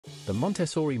The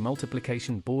Montessori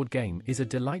Multiplication Board Game is a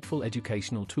delightful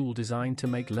educational tool designed to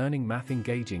make learning math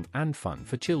engaging and fun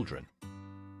for children.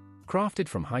 Crafted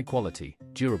from high-quality,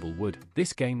 durable wood,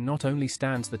 this game not only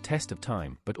stands the test of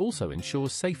time but also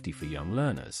ensures safety for young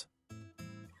learners.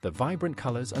 The vibrant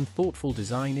colors and thoughtful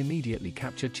design immediately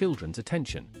capture children's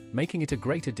attention, making it a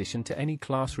great addition to any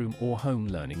classroom or home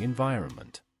learning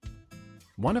environment.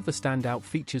 One of the standout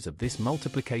features of this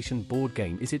multiplication board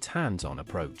game is its hands-on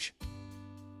approach.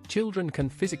 Children can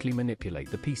physically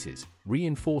manipulate the pieces,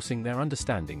 reinforcing their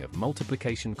understanding of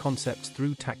multiplication concepts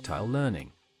through tactile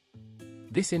learning.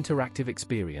 This interactive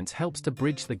experience helps to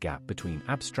bridge the gap between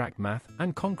abstract math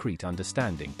and concrete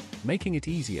understanding, making it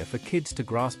easier for kids to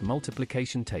grasp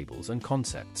multiplication tables and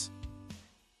concepts.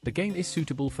 The game is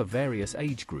suitable for various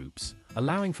age groups,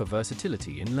 allowing for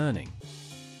versatility in learning.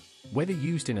 Whether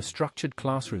used in a structured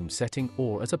classroom setting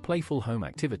or as a playful home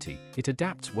activity, it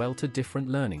adapts well to different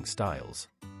learning styles.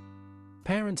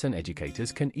 Parents and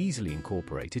educators can easily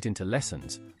incorporate it into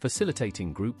lessons,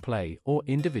 facilitating group play or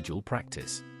individual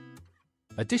practice.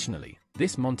 Additionally,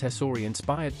 this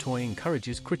Montessori-inspired toy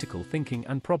encourages critical thinking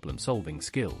and problem-solving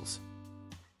skills.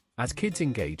 As kids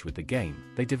engage with the game,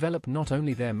 they develop not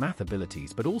only their math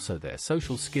abilities but also their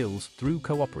social skills through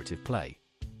cooperative play.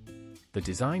 The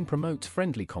design promotes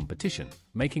friendly competition,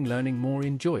 making learning more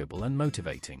enjoyable and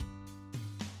motivating.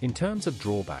 In terms of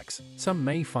drawbacks, some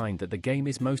may find that the game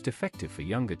is most effective for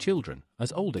younger children,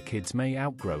 as older kids may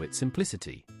outgrow its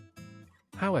simplicity.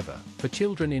 However, for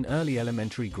children in early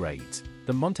elementary grades,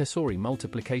 the Montessori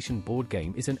Multiplication Board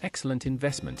Game is an excellent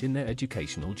investment in their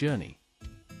educational journey.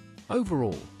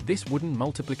 Overall, this wooden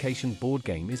multiplication board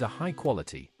game is a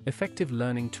high-quality, effective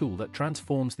learning tool that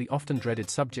transforms the often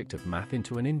dreaded subject of math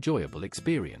into an enjoyable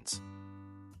experience.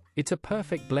 It's a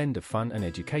perfect blend of fun and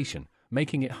education,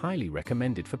 making it highly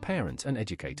recommended for parents and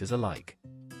educators alike.